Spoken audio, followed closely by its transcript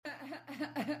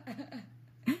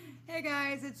Hey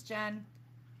guys, it's Jen.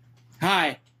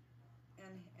 Hi.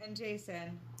 And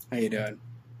Jason. How you doing?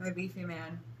 My beefy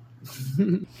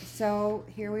man. So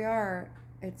here we are.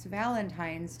 It's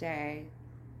Valentine's Day.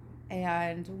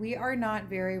 And we are not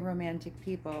very romantic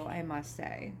people, I must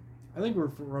say. I think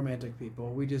we're romantic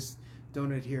people. We just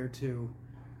don't adhere to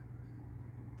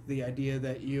the idea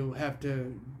that you have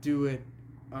to do it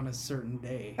on a certain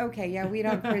day. Okay, yeah, we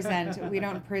don't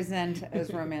present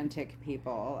as romantic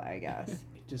people, I guess.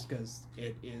 Just because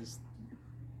it is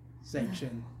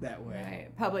sanctioned that way.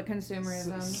 Right. Public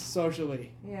consumerism.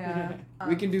 Socially. Yeah.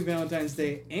 We can do Valentine's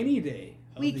Day any day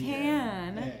of We the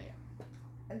can. year.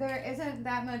 Yeah. There isn't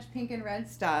that much pink and red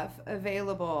stuff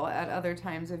available at other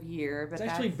times of year, but It's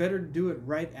actually better to do it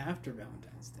right after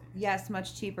Valentine's Day. Yes,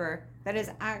 much cheaper. That is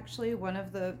actually one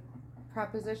of the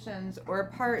propositions or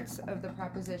parts of the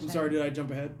proposition. I'm sorry, did I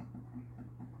jump ahead?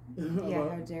 Yeah,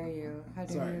 how dare you?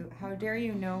 How dare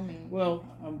you know me? Well,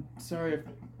 I'm sorry if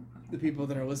the people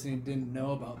that are listening didn't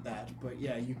know about that, but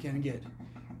yeah, you can get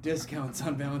discounts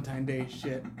on Valentine's Day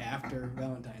shit after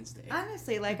Valentine's Day.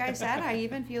 Honestly, like I said, I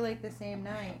even feel like the same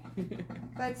night.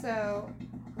 But so,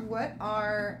 what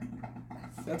are...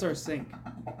 That's our sink.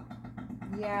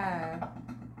 Yeah.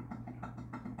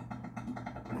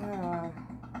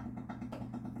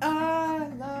 I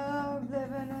love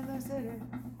living in the city.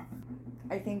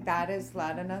 I think that is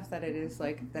loud enough that it is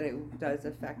like that it does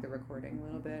affect the recording a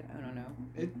little bit. I don't know.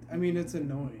 It's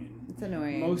annoying. It's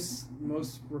annoying.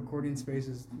 Most recording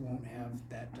spaces won't have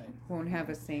that type. Won't have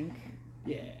a sink.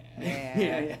 Yeah.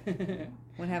 Yeah. Yeah.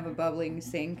 Won't have a bubbling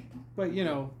sink. But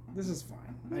this is fine.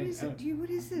 What is it? What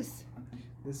is this?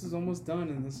 This is almost done,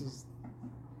 and this is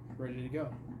ready to go.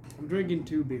 I'm drinking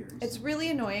 2 beers. It's really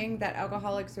annoying that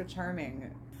alcoholics are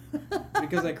charming.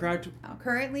 Because I cracked.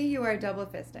 Currently, you are double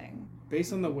fisting.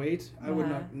 Based on the weight, I would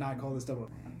not call this double.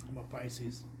 I'm a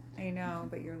Pisces. I know,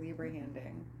 but you're Libra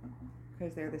handing.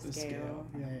 Because they're the scale.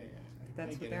 Yeah.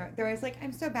 That's what they're always like,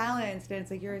 I'm so balanced. And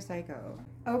it's like, you're a psycho.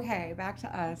 Okay, back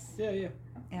to us. Yeah.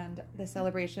 And the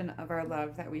celebration of our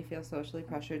love that we feel socially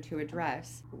pressured to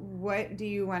address. What do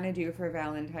you want to do for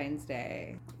Valentine's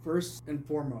Day? First and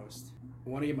foremost, I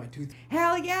want to get my tooth.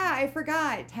 Hell yeah, I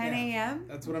forgot. 10 a.m.?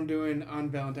 That's what I'm doing on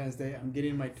Valentine's Day. I'm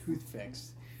getting my tooth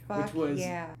fixed. Which was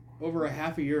over a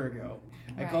half a year ago.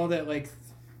 Right. I called at like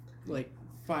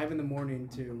 5 in the morning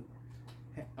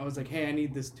I was like, hey, I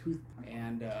need this tooth.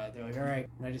 And they're like, all right.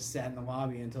 And I just sat in the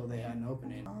lobby until they had an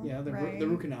opening. Oh, yeah, the right.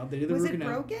 root canal. They did the was root it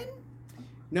canal. broken?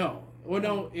 No. Well,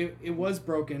 no, it was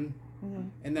broken. Mm-hmm.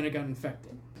 And then it got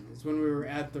infected. It's when we were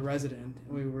at the Resident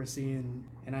and we were seeing,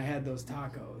 and I had those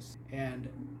tacos. And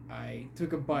I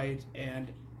took a bite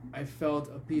and I felt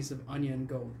a piece of onion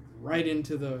go right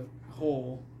into the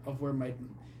hole of where my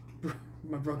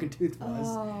broken tooth was.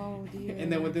 Oh, dear.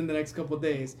 And then within the next couple of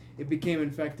days, it became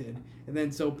infected and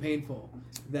then so painful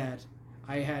that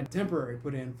I had temporary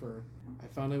put in for. I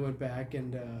finally went back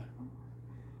and to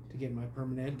get my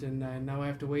permanent, and now I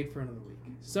have to wait for another week.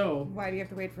 So why do you have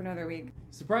to wait for another week?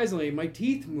 Surprisingly, my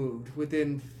teeth moved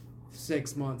within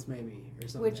 6 months, maybe, or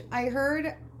something. Which I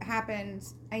heard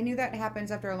happens. I knew that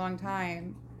happens after a long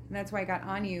time, and that's why I got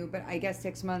on you. But I guess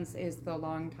 6 months is the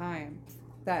long time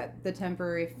that the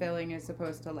temporary filling is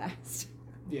supposed to last.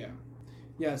 Yeah.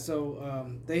 So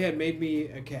they had made me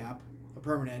a cap, a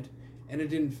permanent, and it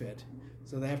didn't fit.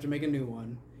 So they have to make a new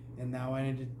one, and now I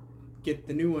need to get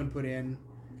the new one put in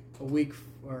a week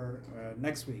or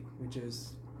next week, which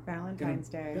is Valentine's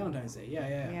Day. Valentine's Day, yeah.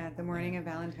 Yeah, the morning of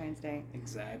Valentine's Day.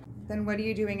 Exactly. Then what are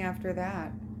you doing after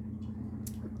that?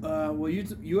 Well,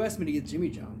 you asked me to get Jimmy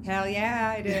John's. Hell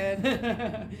yeah, I did.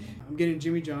 I'm getting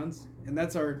Jimmy John's, and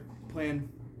that's our plan,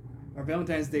 our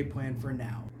Valentine's Day plan for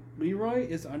now. Leroy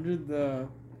is under the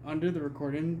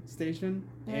recording station,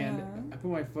 and I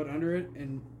put my foot under it,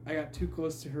 and I got too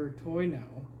close to her toy now.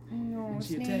 No, and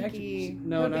she Snaky. attacked me.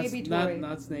 No,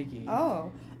 not Snaky.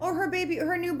 Oh,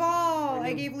 her new ball. Her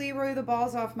I gave Leroy the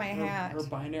balls off my hat. Her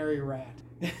binary rat.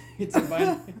 It's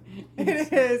a It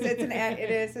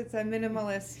is. It's a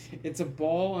minimalist. It's a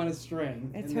ball on a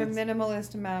string. It's her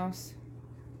minimalist mouse.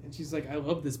 And she's like, I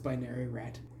love this binary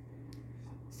rat.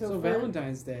 So for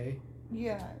Valentine's Day.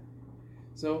 Yeah.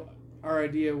 So our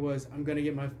idea was, I'm gonna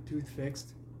get my tooth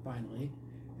fixed finally,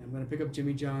 and I'm gonna pick up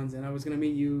Jimmy John's, and I was gonna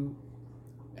meet you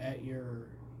at your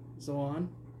salon.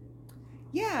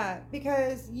 Yeah,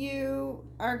 because you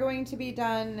are going to be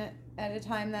done at a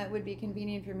time that would be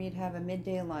convenient for me to have a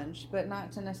midday lunch, but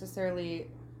not to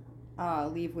necessarily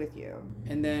leave with you.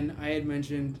 And then I had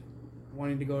mentioned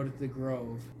wanting to go to the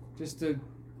Grove just to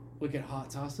look at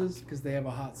hot sauces, because they have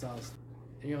a hot sauce.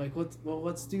 And you're like,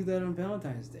 let's do that on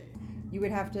Valentine's Day. You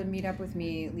would have to meet up with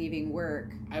me leaving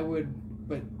work. I would,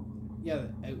 but yeah,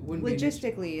 it wouldn't.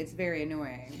 Logistically, it's very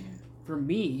annoying. For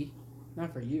me,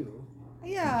 not for you.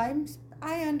 Yeah,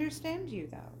 I understand you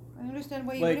though. I understand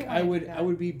why you like I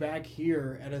would be back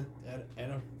here at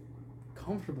a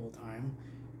comfortable time,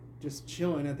 just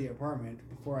chilling at the apartment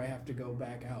before I have to go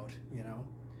back out, you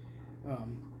know.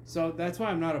 So that's why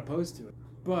I'm not opposed to it.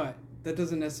 But that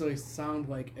doesn't necessarily sound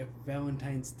like a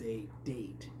Valentine's Day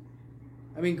date.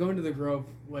 I mean, going to the Grove,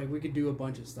 like, we could do a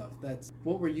bunch of stuff.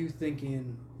 What were you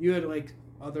thinking? You had, like,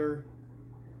 other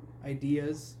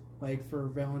ideas, like, for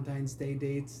Valentine's Day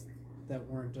dates that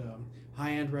weren't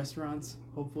high-end restaurants,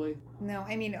 hopefully? No,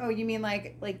 I mean, you mean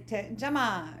like to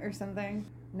Jama or something?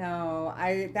 No,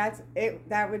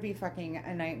 that would be fucking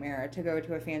a nightmare to go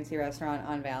to a fancy restaurant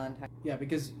on Valentine's. Yeah,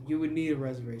 because you would need a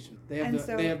reservation. They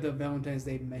have the Valentine's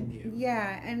Day menu.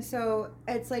 Yeah, and so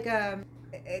it's like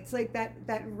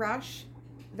that rush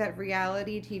that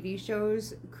reality TV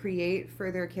shows create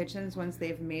for their kitchens once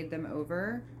they've made them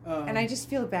over. And I just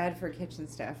feel bad for kitchen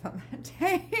staff on that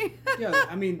day. Yeah,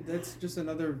 I mean, that's just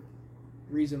another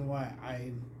reason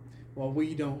why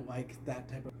we don't like that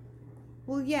type of...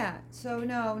 Well, yeah, so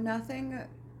no, nothing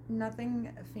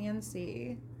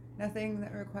fancy. Nothing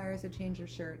that requires a change of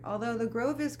shirt. Although the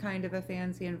Grove is kind of a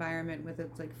fancy environment with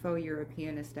its like faux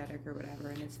European aesthetic or whatever,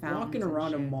 and it's fountains. Walking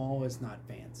around a mall is not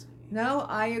fancy. No,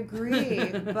 I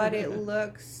agree, but it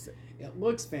looks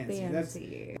fancy. That's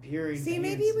appearing. See,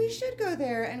 maybe we should go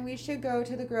there, and we should go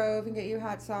to the Grove and get you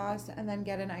hot sauce, and then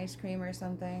get an ice cream or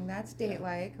something. That's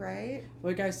date-like, right?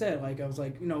 Like I said, like I was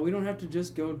like, we don't have to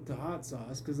just go to hot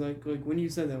sauce, because like when you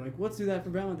said that, like, let's do that for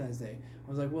Valentine's Day. I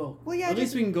was like, well yeah, at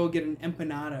least we can go get an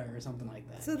empanada or something like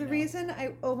that. So the reason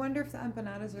I wonder if the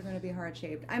empanadas are going to be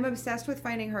heart-shaped. I'm obsessed with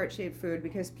finding heart-shaped food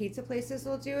because pizza places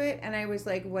will do it, and I was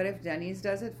like, what if Denny's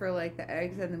does it for like the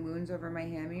eggs and the moons over my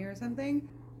hammy or something?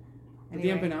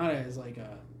 Anyway. The empanada is like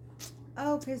a...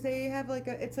 Oh, because they have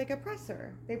it's like a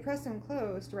presser. They press them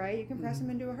closed, right? You can press them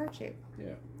into a heart shape.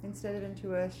 Yeah. Instead of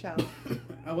into a shell.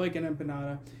 I like an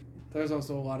empanada. There's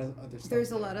also a lot of other stuff.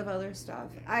 There's a lot of other stuff.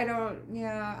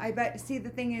 I bet, see, the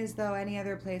thing is, though, any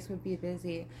other place would be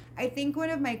busy. I think one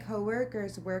of my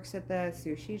coworkers works at the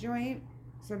sushi joint,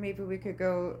 so maybe we could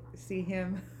go see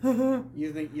him.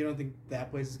 You don't think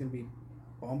that place is going to be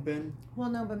bumping? Well,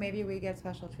 no, but maybe we get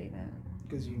special treatment.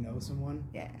 Because you know someone?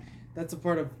 Yeah. That's a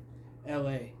part of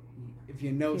LA. If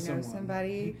you know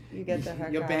somebody, you get the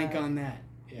hookup. You bank on that.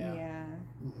 Yeah. Yeah.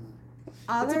 Mm-hmm.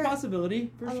 It's a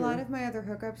possibility, for sure. A lot of my other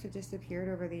hookups have disappeared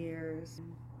over the years.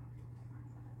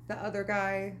 The other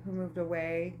guy who moved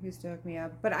away used to hook me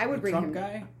up, but I would bring him... Trump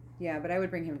guy? Yeah, but I would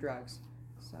bring him drugs.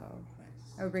 So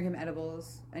nice. I would bring him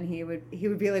edibles, and he would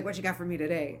be like, "What you got for me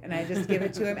today?" And I just give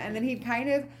it to him, and then he'd kind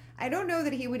of... I don't know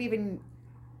that he would even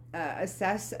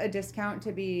assess a discount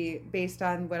to be based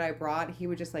on what I brought. He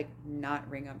would just like not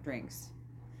ring up drinks.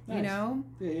 Nice. You know?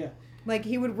 Yeah. Like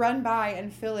he would run by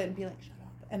and fill it and be like, "Shut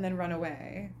up," and then run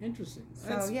away. Interesting.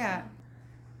 So yeah.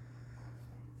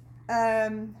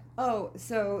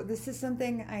 So this is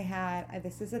something I had.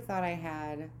 This is a thought I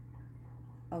had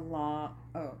a lot.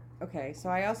 Oh, okay. So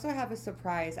I also have a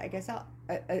surprise. I guess a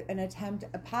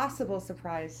possible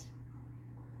surprise.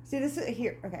 See, this is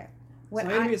here. Okay. It's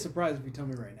going to be a surprise if you tell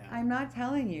me right now. I'm not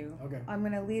telling you. Okay. I'm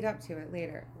going to lead up to it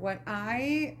later. What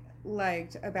I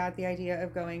liked about the idea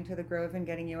of going to the Grove and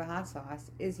getting you a hot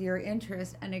sauce is your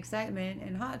interest and excitement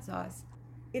in hot sauce.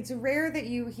 It's rare that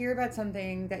you hear about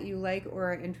something that you like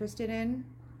or are interested in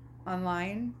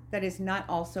online that is not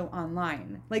also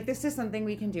online. Like, this is something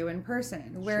we can do in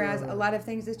person. Whereas a lot of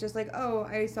things is just like, oh,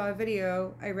 I saw a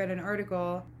video, I read an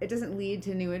article. It doesn't lead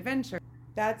to new adventure.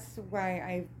 That's why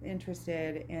I'm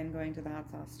interested in going to the hot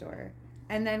sauce store.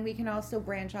 And then we can also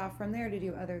branch off from there to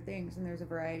do other things. And there's a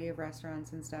variety of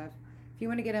restaurants and stuff. If you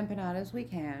want to get empanadas, we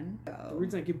can. The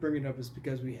reason I keep bringing it up is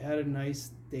because we had a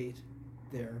nice date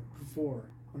there before.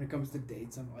 When it comes to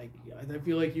dates, I'm like, I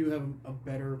feel like you have a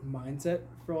better mindset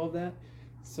for all of that.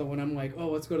 So when I'm like, oh,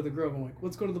 let's go to the Grove, I'm like,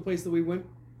 let's go to the place that we went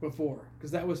before.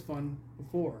 Because that was fun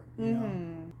before, you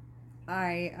know?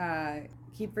 I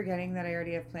keep forgetting that I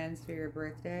already have plans for your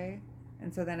birthday.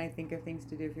 And so then I think of things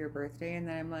to do for your birthday. And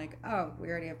then I'm like, oh, we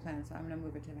already have plans, so I'm going to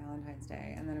move it to Valentine's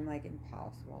Day. And then I'm like,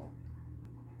 impossible.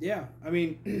 Yeah, I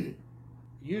mean,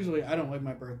 usually I don't like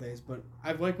my birthdays, but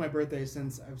I've liked my birthday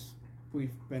since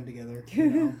we've been together, you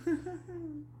know.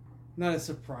 Not a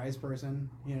surprise person,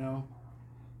 you know.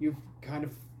 You've kind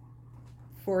of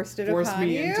forced upon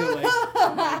me you? into like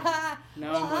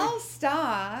now well, I'll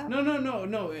stop.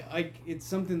 No. Like, it's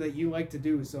something that you like to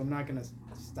do, so I'm not gonna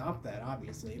stop that,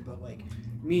 obviously. But like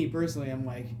me personally, I'm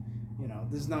like, you know,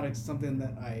 this is not something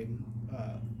that I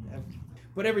have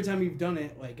But every time you've done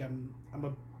it, like I'm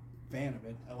a fan of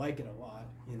it. I like it a lot,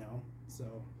 you know. So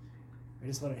I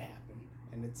just let it happen,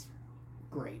 and it's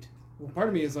great. Well, part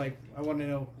of me is like, I want to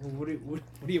know, well, what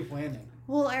are you planning?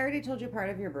 Well, I already told you part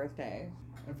of your birthday.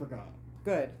 I forgot.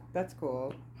 Good. That's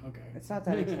cool. Okay. It's not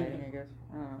that exciting, I guess.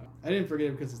 I didn't forget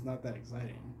it because it's not that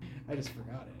exciting. I just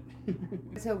forgot it.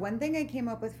 So one thing I came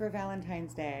up with for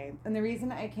Valentine's Day, and the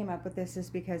reason I came up with this is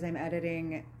because I'm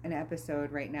editing an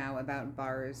episode right now about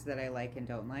bars that I like and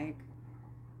don't like.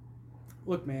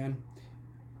 Look, man,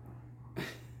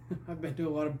 I've been to a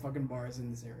lot of fucking bars in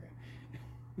this area.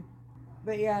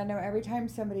 But yeah, no, every time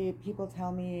people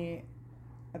tell me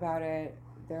about it,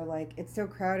 they're like, it's so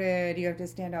crowded, you have to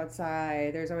stand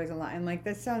outside, there's always a line. I'm like,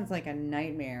 this sounds like a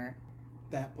nightmare.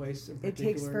 That place in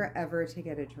particular. It takes forever to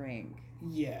get a drink.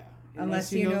 Yeah.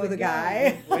 Unless you know the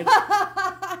guy.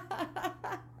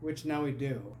 Which now we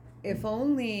do. If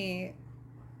only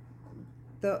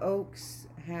the Oaks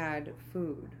had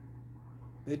food.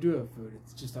 They do have food.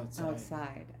 It's just outside.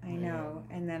 Outside. I know.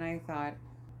 And then I thought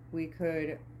we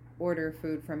could order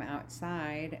food from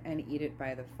outside and eat it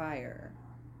by the fire.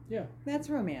 Yeah. That's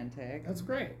romantic. That's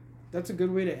great. That's a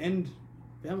good way to end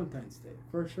Valentine's Day,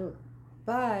 for sure.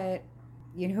 But,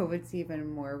 you know what's even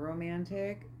more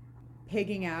romantic?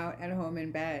 Pigging out at home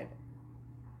in bed.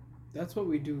 That's what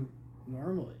we do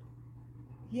normally.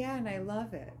 Yeah, and I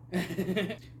love it.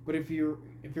 But if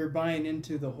you're buying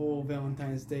into the whole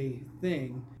Valentine's Day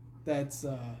thing, that's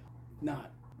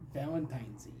not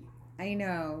Valentine's-y. I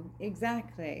know,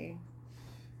 exactly.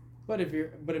 But if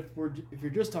you're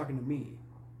just talking to me,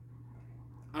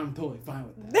 I'm totally fine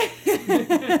with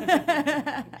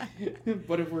that.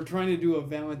 But if we're trying to do a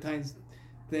Valentine's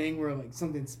thing where like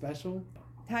something special,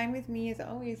 time with me is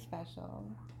always special.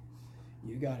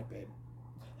 You got it, babe.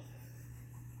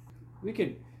 We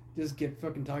could just get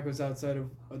fucking tacos outside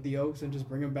of the Oaks and just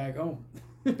bring them back home.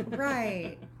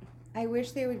 Right. I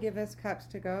wish they would give us cups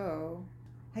to go.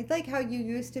 I like how you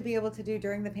used to be able to do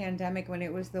during the pandemic when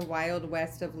it was the Wild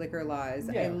West of liquor laws.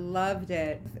 Yeah. I loved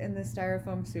it. In the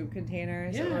styrofoam soup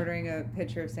containers, ordering a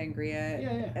pitcher of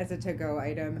sangria as a to-go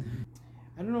item.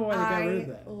 I don't know why they got rid of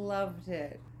that. I loved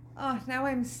it. Oh, now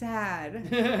I'm sad.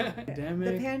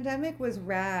 Pandemic. The pandemic was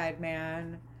rad,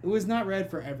 man. It was not rad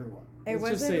for everyone. It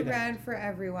wasn't rad for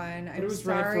everyone. I'm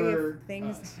sorry if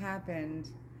things happened.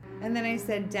 And then I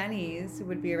said Denny's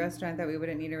would be a restaurant that we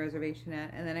wouldn't need a reservation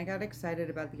at. And then I got excited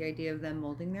about the idea of them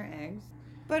molding their eggs.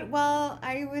 But while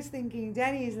I was thinking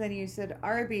Denny's, then you said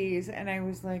Arby's. And I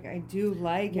was like, I do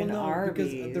like an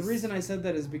Arby's. Because the reason I said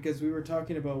that is because we were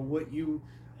talking about what you,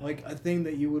 like a thing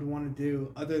that you would want to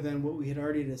do other than what we had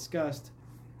already discussed.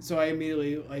 So I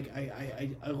immediately, like,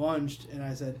 I lunged and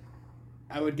I said,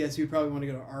 I would guess you'd probably want to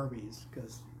go to Arby's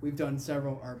because we've done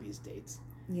several Arby's dates.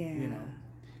 Yeah. You know.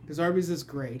 Because Arby's is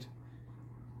great.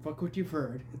 Fuck what you've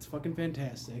heard. It's fucking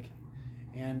fantastic.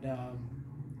 And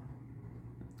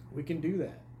we can do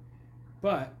that.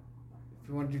 But if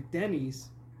you want to do Denny's,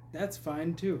 that's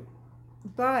fine too.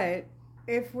 But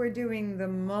if we're doing the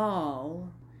mall...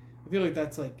 I feel like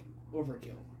that's like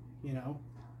overkill, you know?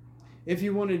 If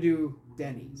you want to do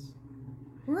Denny's.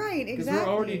 Right, exactly. Because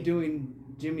we're already doing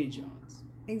Jimmy John's.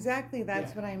 Exactly,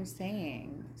 that's what I'm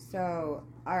saying. So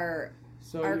our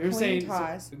you're saying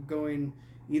going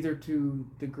either to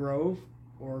the Grove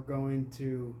or going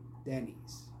to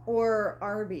Denny's. Or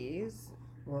Arby's.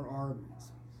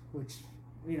 Which,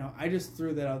 you know, I just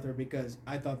threw that out there because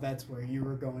I thought that's where you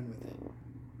were going with it.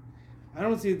 I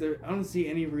don't see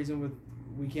any reason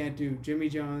we can't do Jimmy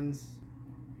John's,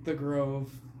 the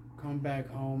Grove, come back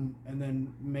home, and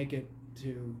then make it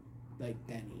to like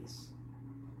Denny's.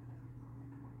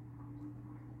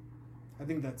 I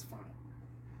think that's fine.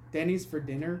 Denny's for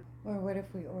dinner. Or what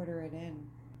if we order it in?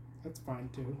 That's fine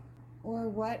too. Or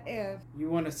what if... You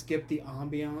want to skip the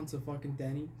ambiance of fucking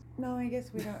Denny's? No, I guess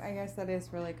we don't. I guess that is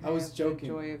for like the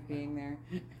joy of being there.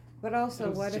 But also,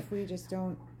 what if we just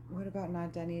don't... What about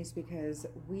not Denny's? Because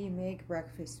we make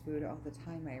breakfast food all the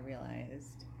time, I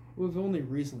realized. We've only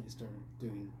recently started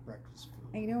doing breakfast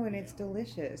food. I know, and it's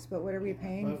delicious. But what are we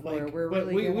paying for? Like, We're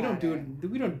really good we don't at do it.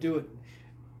 We don't do it.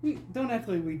 We don't act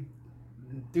like we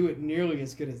do it nearly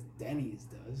as good as Denny's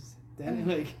does.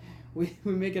 We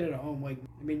make it at home. Like,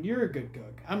 I mean, you're a good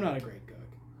cook. I'm not a great cook.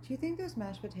 Do you think those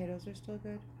mashed potatoes are still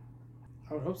good?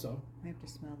 I would hope so. I have to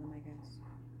smell them, I guess.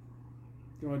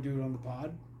 You want to do it on the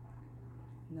pod?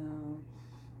 No.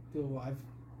 Do a live...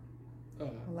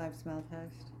 a live smell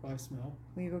test? Live smell.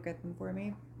 Will you go get them for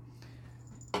me?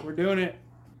 We're doing it.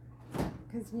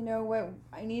 Because you know what?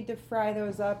 I need to fry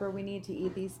those up or we need to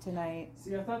eat these tonight.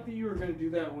 See, I thought that you were going to do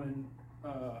that when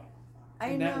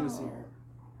Annette was here.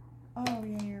 Oh,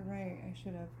 yeah, you're right. I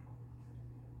should have.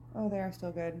 Oh, they are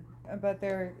still good, but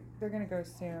they're gonna go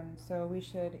soon, so we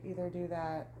should either do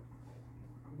that.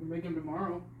 We can make them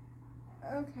tomorrow.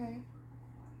 Okay.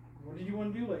 What did you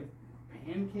want to do? Like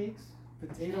pancakes?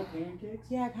 Potato pancakes?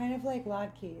 Yeah, kind of like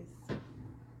latkes.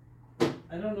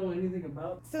 I don't know anything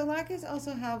about. So latkes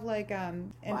also have like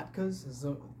latkes.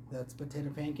 That's potato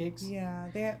pancakes.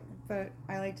 Yeah, but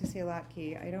I like to say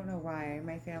latke. I don't know why.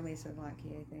 My family said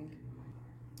latke, I think.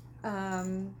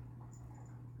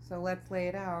 So let's lay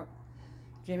it out.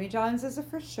 Jimmy John's is a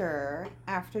for sure.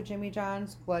 After Jimmy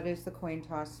John's, what is the coin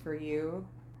toss for you?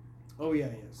 Oh yeah.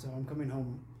 So I'm coming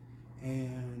home,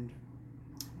 and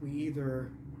I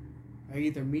either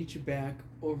meet you back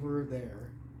over there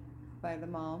by the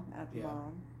mall, at the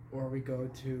mall, or we go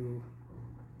to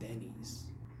Denny's.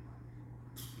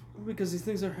 Because these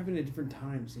things are happening at different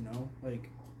times, you know. Like,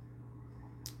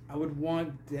 I would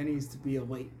want Denny's to be a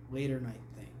later night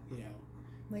thing, you know.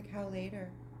 Like how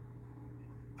later?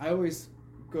 I always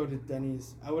go to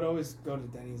Denny's. I would always go to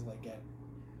Denny's like at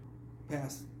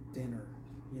past dinner,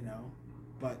 you know.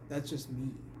 But that's just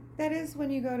me. That is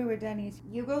when you go to a Denny's.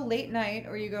 You go late night,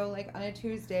 or you go like on a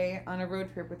Tuesday on a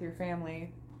road trip with your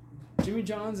family. Jimmy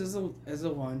John's is a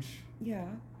lunch. Yeah.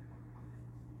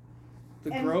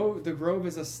 The Grove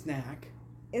is a snack.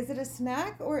 Is it a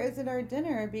snack or is it our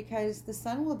dinner? Because the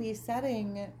sun will be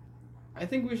setting. I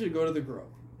think we should go to the Grove.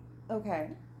 Okay.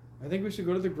 I think we should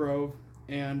go to the Grove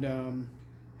and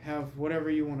have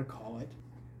whatever you want to call it,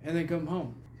 and then come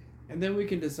home. And then we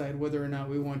can decide whether or not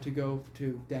we want to go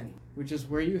to Denny, which is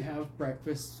where you have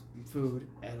breakfast food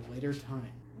at a later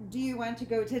time. Do you want to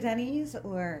go to Denny's,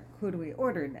 or could we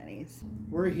order Denny's?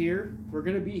 We're here. We're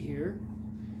going to be here.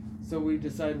 So we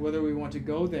decide whether we want to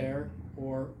go there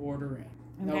or order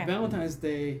in. Okay. Now, Valentine's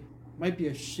Day might be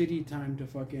a shitty time to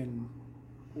fucking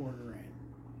order in.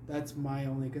 That's my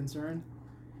only concern.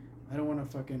 I don't want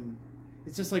to fucking...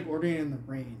 It's just like ordering in the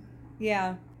rain.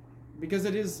 Yeah. Because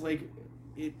it is like...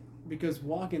 Because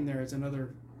walking there is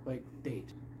another, like, date.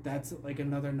 That's, like,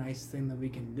 another nice thing that we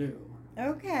can do.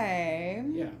 Okay.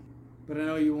 Yeah. But I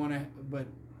know you want to... But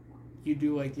you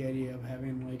do like the idea of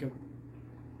having, like, a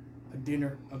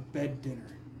bed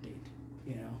dinner date,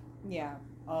 you know? Yeah,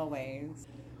 always.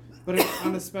 But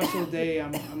on a special day,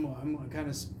 I'm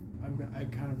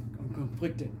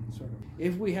conflicted, sort of.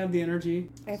 If we have the energy...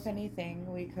 If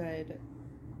anything, we could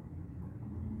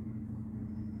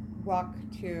walk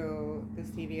to the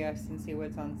CVS and see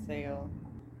what's on sale.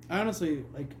 Honestly,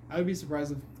 like, I would be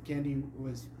surprised if candy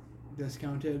was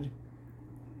discounted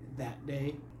that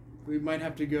day. We might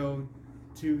have to go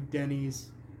to Denny's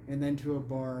and then to a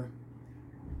bar,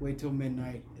 wait till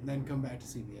midnight, and then come back to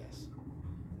CVS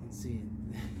and see.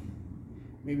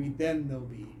 Maybe then they'll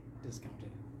be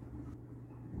discounted.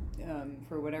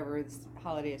 For whatever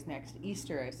holiday is next.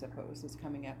 Easter, I suppose, is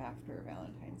coming up after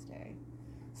Valentine's Day.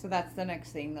 So that's the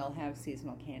next thing they'll have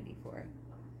seasonal candy for.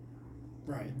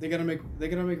 Right. They gotta make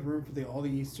room for all the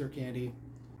Easter candy.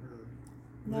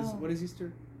 What is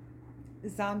Easter?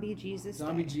 Zombie Jesus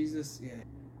Zombie Day. Jesus, yeah.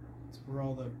 It's where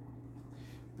all the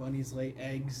bunnies lay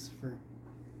eggs for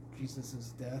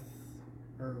Jesus' death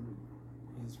or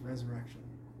his resurrection.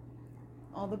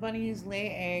 All the bunnies lay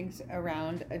eggs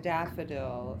around a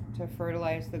daffodil to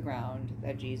fertilize the ground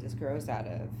that Jesus grows out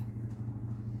of.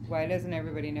 Why doesn't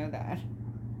everybody know that?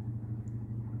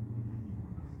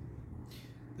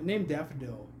 The name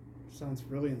Daffodil sounds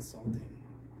really insulting.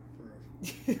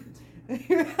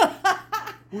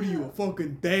 What are you, a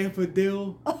fucking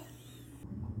daffodil?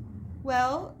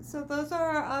 Well, so those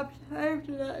are our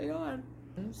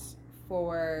options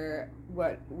for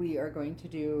what we are going to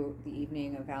do the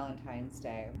evening of Valentine's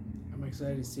Day. I'm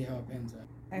excited to see how it pans out.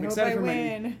 I hope I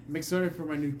win. I'm excited for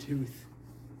my new tooth.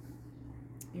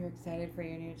 You're excited for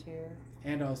your new tooth?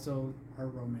 And also our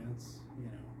romance, you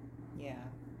know. Yeah.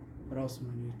 But also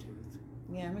my new tooth.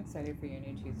 Yeah, I'm excited for your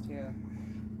new tooth too.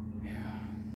 Yeah.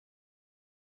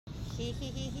 Okay,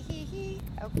 here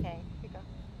you go.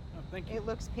 Oh, thank you. It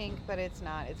looks pink, but it's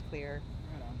not. It's clear.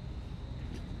 Right on.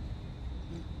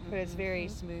 But it's very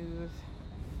smooth.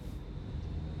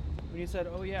 When you said,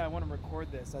 "Oh yeah, I want to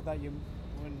record this," I thought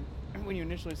when you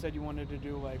initially said you wanted to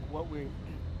do like what we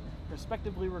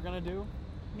prospectively were gonna do,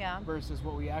 yeah, versus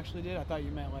what we actually did, I thought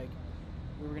you meant like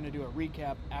we were gonna do a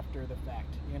recap after the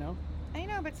fact, you know? I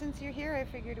know, but since you're here, I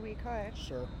figured we could.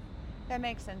 Sure. That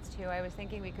makes sense too. I was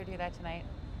thinking we could do that tonight.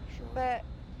 Sure. But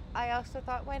I also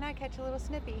thought, why not catch a little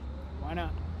snippy? Why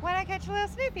not? Why not catch a little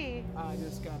snippy? I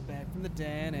just got back from the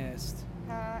dentist.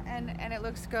 And it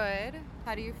looks good.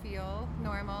 How do you feel?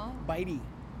 Normal? Bitey.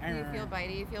 Do you feel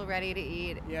bitey? You feel ready to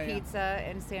eat pizza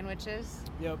and sandwiches?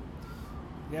 Yep.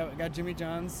 Yeah, we got Jimmy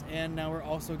John's, and now we're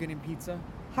also getting pizza.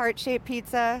 heart-shaped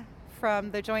pizza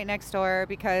from the joint next door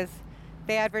because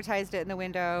they advertised it in the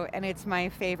window, and it's my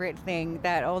favorite thing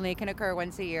that only can occur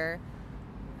once a year,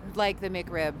 like the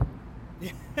McRib.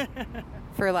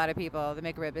 For a lot of people, the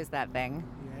McRib is that thing.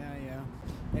 Yeah.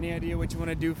 Any idea what you want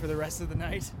to do for the rest of the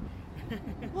night?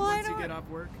 Well, once you get off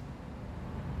work?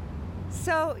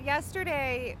 So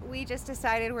yesterday we just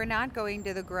decided we're not going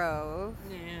to the Grove.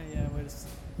 Yeah.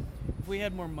 If we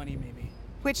had more money, maybe.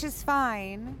 Which is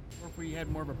fine. Or if we had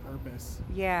more of a purpose.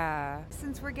 Yeah.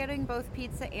 Since we're getting both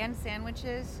pizza and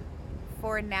sandwiches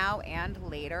for now and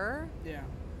later. Yeah.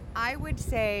 I would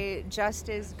say just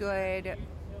as good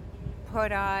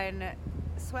put on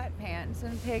sweatpants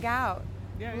and pig out.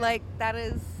 Yeah. Like that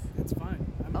is. That's fine.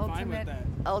 I'm fine with that.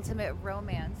 Ultimate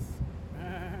romance.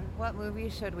 What movie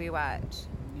should we watch?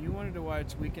 You wanted to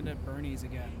watch Weekend at Bernie's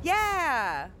again.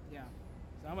 Yeah. Yeah.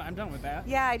 So I'm done with that.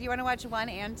 Yeah. Do you want to watch 1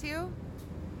 and 2?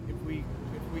 If we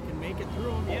can make it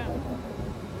through them, yeah.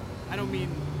 I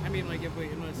mean like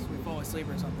unless we fall asleep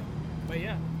or something. But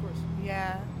yeah, of course.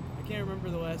 Yeah. I can't remember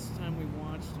the last time we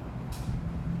watched them.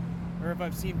 Or if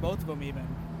I've seen both of them even.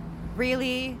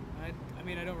 Really?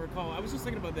 I don't recall. I was just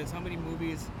thinking about this. How many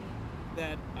movies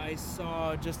that I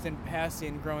saw just in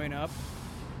passing growing up,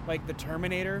 like The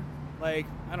Terminator, like,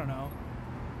 I don't know.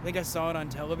 I think I saw it on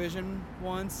television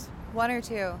once. 1 or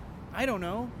 2? I don't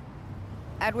know.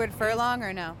 Edward Furlong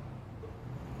or no?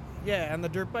 Yeah, on the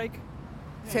dirt bike?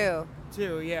 2.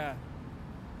 2, yeah.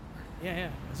 Yeah.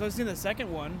 So I've seen the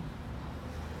second one,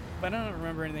 but I don't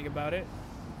remember anything about it.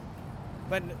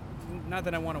 But not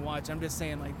that I want to watch. I'm just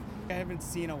saying, like, I haven't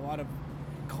seen a lot of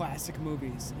classic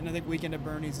movies, and I think Weekend at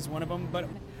Bernie's is one of them. But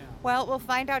well, we'll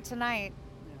find out tonight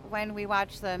when we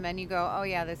watch them, and you go, "Oh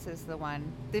yeah, this is the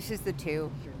one. This is the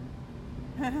 2." Sure.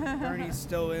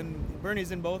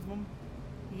 Bernie's in both of them?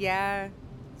 Yeah.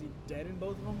 Is he dead in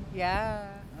both of them? Yeah.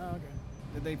 Oh, okay.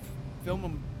 Did they film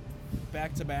them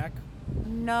back to back?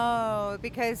 No,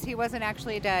 because he wasn't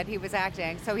actually dead. He was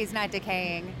acting, so he's not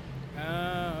decaying.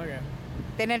 Oh, okay.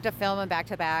 They didn't have to film them back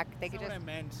to back. They could just. What I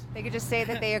meant. They could just say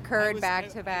that they occurred back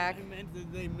to back. I meant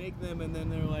that they make them, and then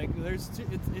they're like,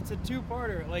 it's a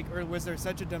two-parter. Like, or was there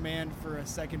such a demand for a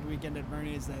second Weekend at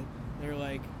Bernie's that they're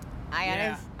like,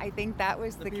 I think that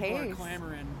was the people case. Are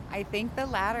clamoring. I think the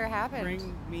latter happened.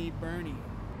 Bring me Bernie.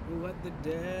 Let the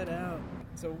dead out.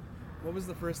 So, what was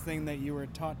the first thing that you were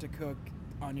taught to cook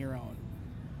on your own?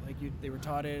 Like they were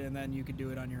taught it, and then you could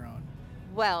do it on your own.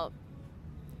 Well,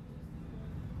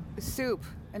 soup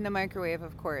in the microwave,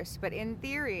 of course. But in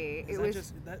theory,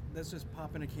 that's just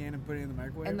popping a can and putting it in the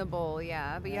microwave. In the bowl,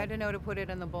 yeah. But you had to know to put it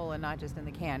in the bowl and not just in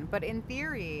the can. But in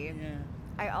theory,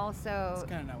 I also. That's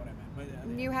kind of not what I meant. But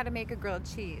knew how to make a grilled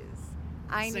cheese.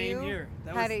 I Same knew here.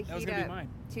 how to heat be up mine.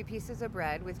 2 pieces of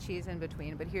bread with cheese in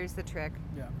between. But here's the trick.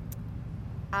 Yeah.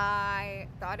 I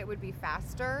thought it would be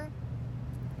faster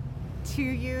to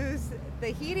use the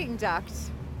heating duct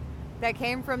that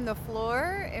came from the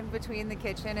floor in between the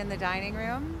kitchen and the dining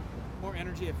room. More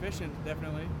energy efficient,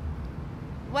 definitely.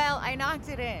 Well, I knocked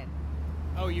it in.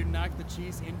 Oh, you knocked the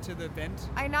cheese into the vent?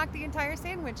 I knocked the entire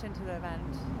sandwich into the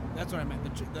vent. That's what I meant,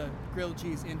 the grilled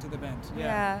cheese into the vent.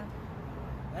 Yeah.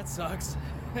 That sucks.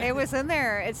 It was in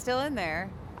there. It's still in there.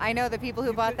 I know the people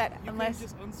who bought that, unless... You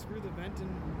just unscrew the vent and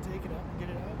take it up and get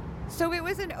it out? So it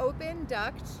was an open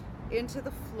duct into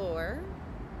the floor.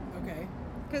 Okay.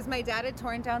 Because my dad had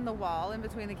torn down the wall in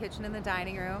between the kitchen and the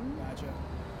dining room. Gotcha.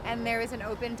 And there was an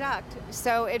open duct.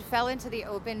 So it fell into the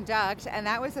open duct, and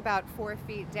that was about 4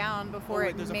 feet down before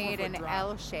it made an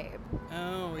L shape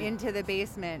into the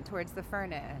basement towards the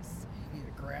furnace. You need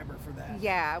a grabber for that.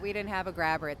 Yeah, we didn't have a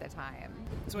grabber at the time.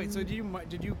 So wait, did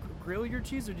you grill your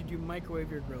cheese or did you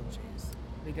microwave your grilled cheese?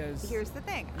 Because here's the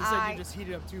thing. You said you just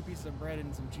heated up 2 pieces of bread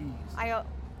and some cheese.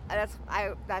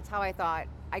 That's how I thought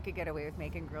I could get away with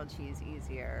making grilled cheese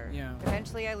easier. Yeah.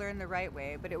 Eventually I learned the right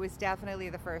way, but it was definitely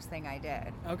the first thing I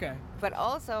did. Okay. But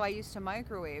also I used to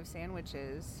microwave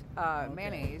sandwiches,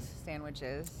 mayonnaise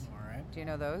sandwiches. All right. Do you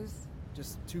know those?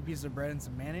 Just 2 pieces of bread and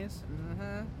some mayonnaise?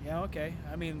 Mm-hmm. Yeah, okay.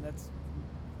 I mean, it's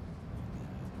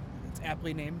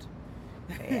aptly named.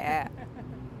 Yeah.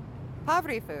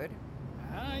 Poverty food.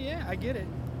 Yeah, I get it.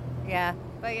 Yeah.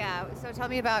 But yeah, so tell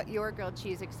me about your grilled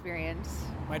cheese experience.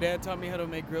 My dad taught me how to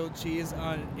make grilled cheese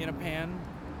in a pan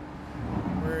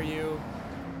where you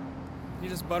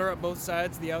just butter up both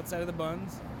sides, the outside of the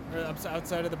buns, or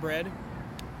outside of the bread.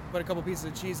 Put a couple pieces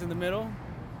of cheese in the middle.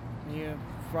 And you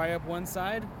fry up one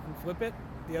side and flip it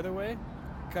the other way.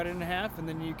 Cut it in half, and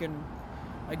then you can,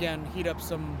 again, heat up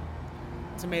some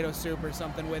tomato soup or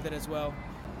something with it as well.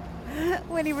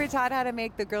 When you were taught how to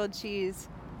make the grilled cheese,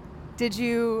 did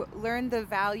you learn the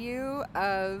value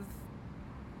of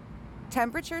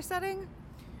Temperature setting?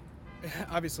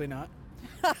 Obviously not.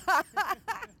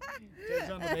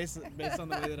 Based on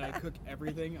the way that I cook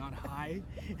everything on high.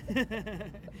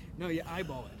 No, you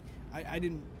eyeball it. I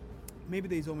didn't. Maybe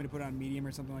they told me to put it on medium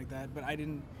or something like that, but I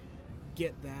didn't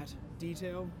get that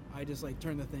detail. I just like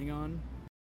turn the thing on.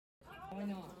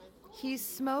 He's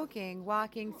smoking,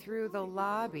 walking through the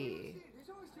lobby.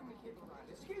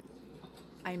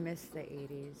 I miss the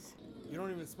 80s. You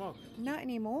don't even smoke. Not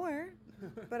anymore,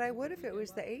 but I would if it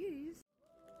was the 80s.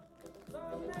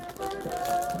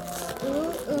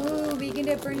 Ooh, Vegan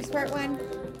Dip Burns Part 1.